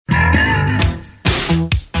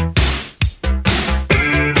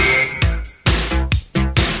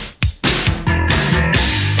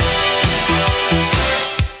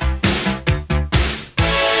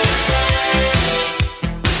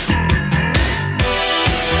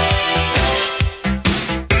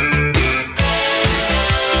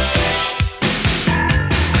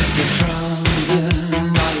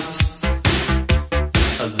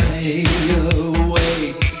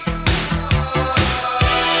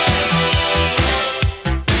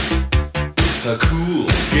her cool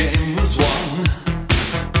game was won.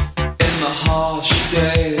 In the harsh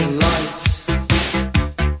daylight,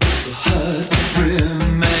 the hurt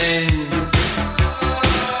remained.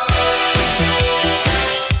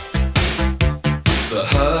 The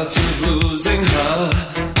hurt of losing her.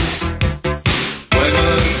 When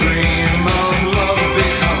a dream of love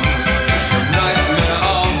becomes a nightmare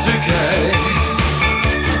of decay,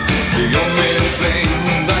 the only thing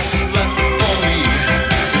that's left for me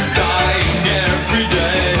is dying every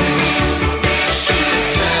day. She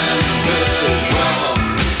pretended well,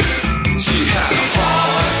 she had a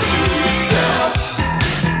heart to sell.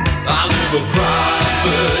 I live a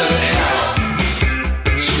private hell.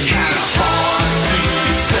 She had a heart to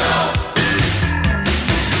sell.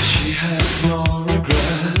 She has no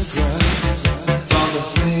regrets for the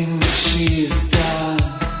things she's done.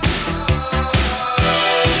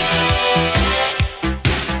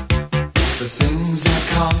 The things I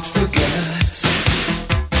can't forget.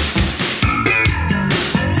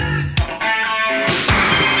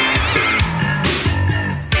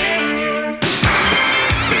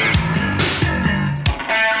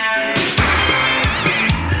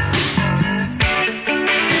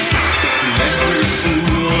 Every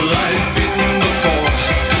fool I've been before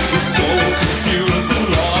was so confused and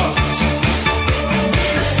lost.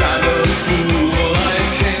 The sadder fool I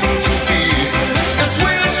came to be is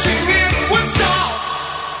wishing it would stop.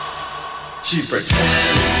 She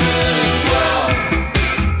pretended